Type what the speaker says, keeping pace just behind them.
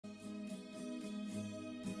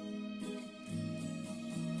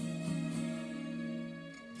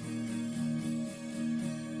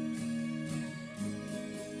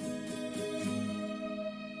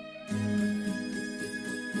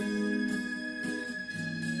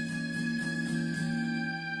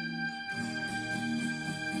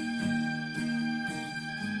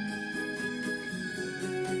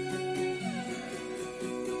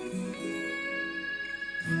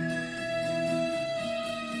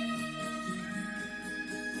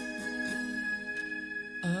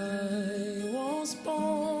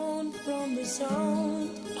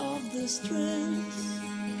strength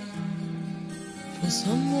for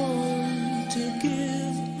someone to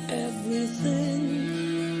give everything,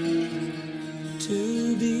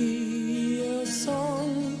 to be a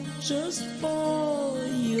song just for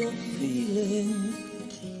your feeling.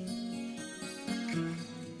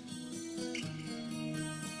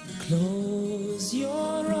 Close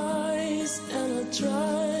your eyes and I'll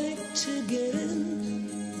try to get in,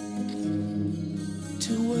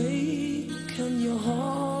 to waken your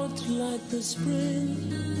heart like the spring.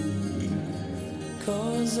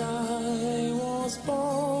 'Cause I was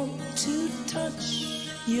born to touch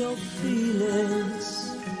your feelings.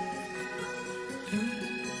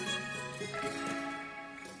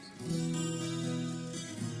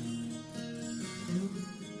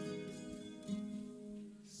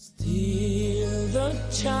 Steal the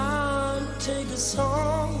chime, take the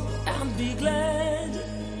song and be glad.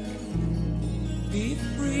 Be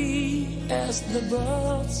free as the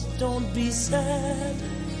birds, don't be sad.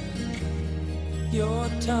 Your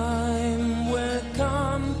time will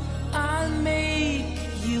come, I'll make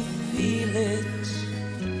you feel it.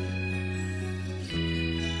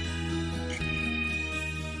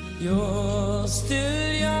 You're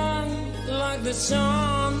still young, like the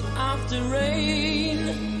sun after rain.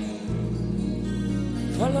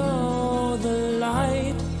 Follow the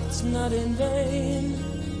light, it's not in vain.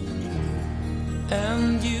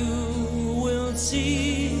 And you will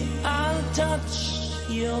see, I'll touch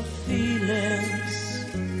your feelings.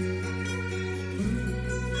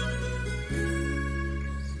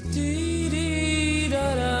 Dee dee da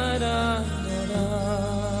da da da da.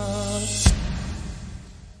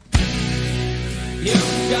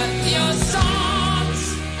 You've got your songs,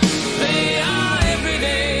 they are every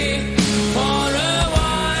day. For a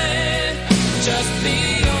while, just the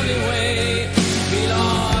only way to feel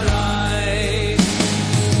alright.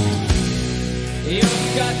 You've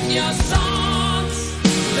got your songs,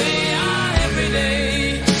 they are every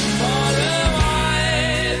day. For a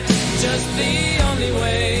while, just the only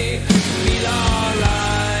way to feel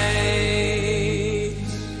alright.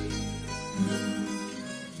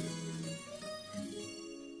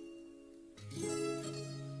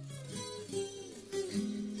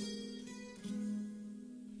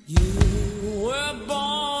 You were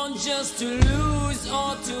born just to lose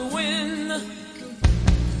or to win,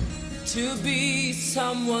 to be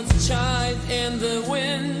someone's child in the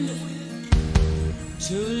wind,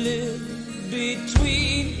 to live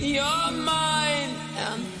between your mind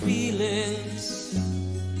and feelings.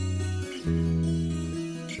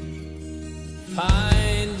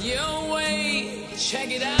 Find your way, check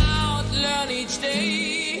it out, learn each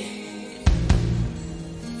day.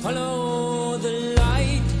 Follow the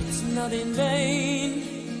light, it's not in vain.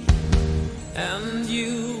 And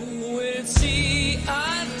you will see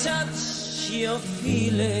I touch your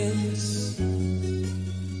feelings.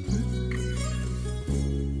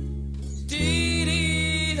 Dee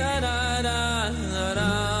dee da da da da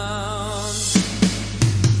da.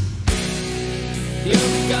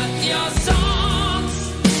 You've got your songs,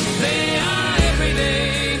 they are every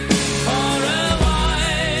day. For a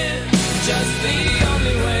while, just the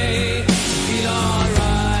only way to feel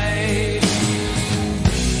alright.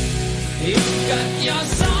 You've got your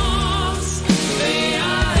songs, they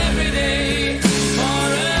are every day. For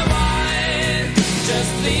a while.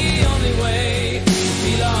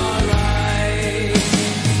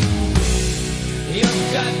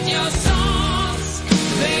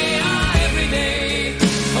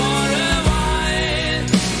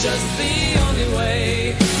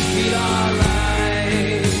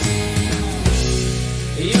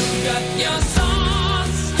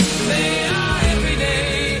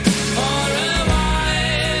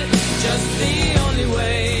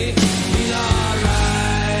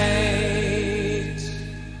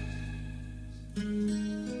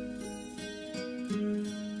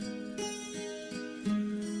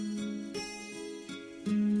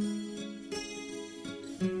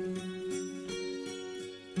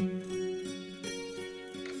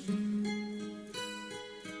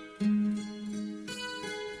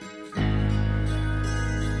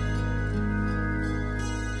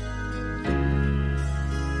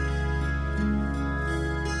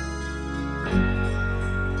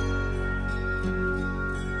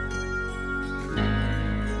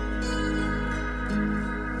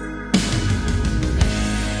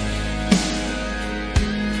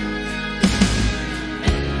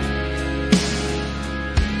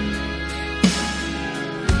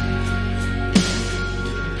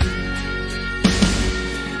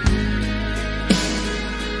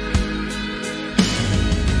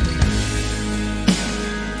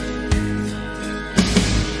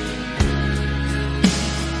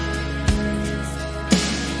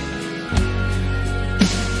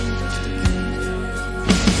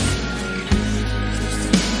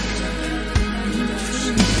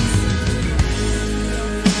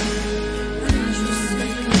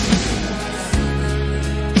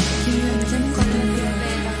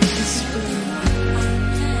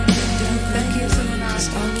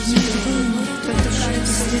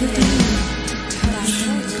 do do do.